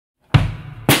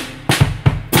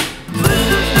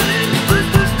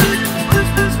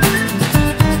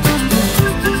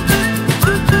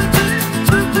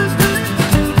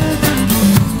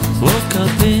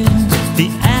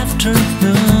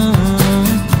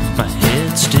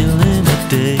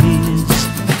days.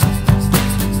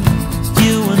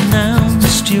 You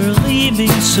announced you're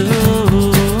leaving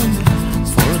soon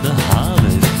for the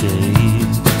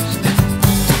holidays.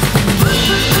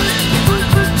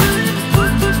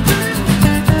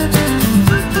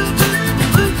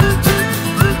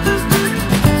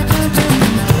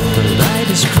 The light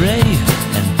is gray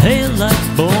and pale like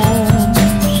bone.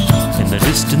 In the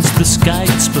distance the sky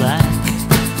is black.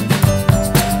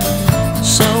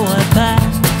 So I pack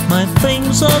my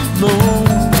things alone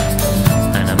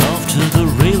and I'm off to the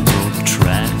railroad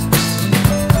tracks.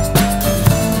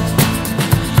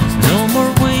 No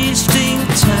more wasting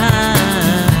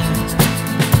time.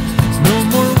 No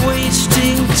more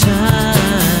wasting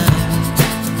time.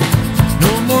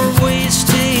 No more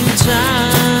wasting time.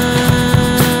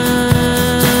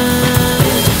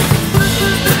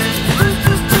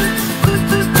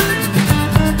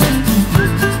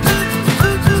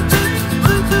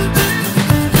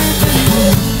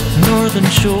 Northern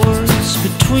shores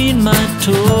between my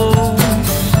toes,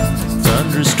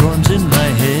 thunderstorms in my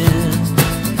head.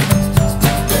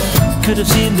 Could have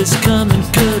seen this coming,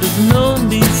 could have known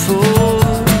before,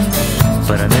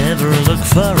 but I never look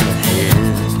far ahead.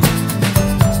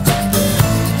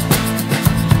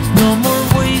 No more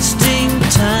wasting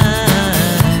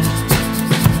time.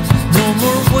 No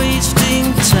more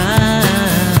wasting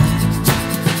time.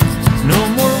 No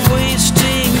more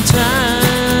wasting time.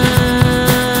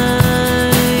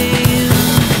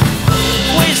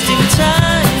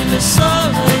 That's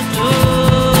all I do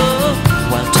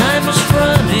while time is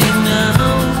running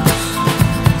out.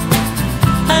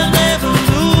 I'll never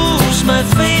lose my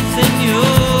faith in you.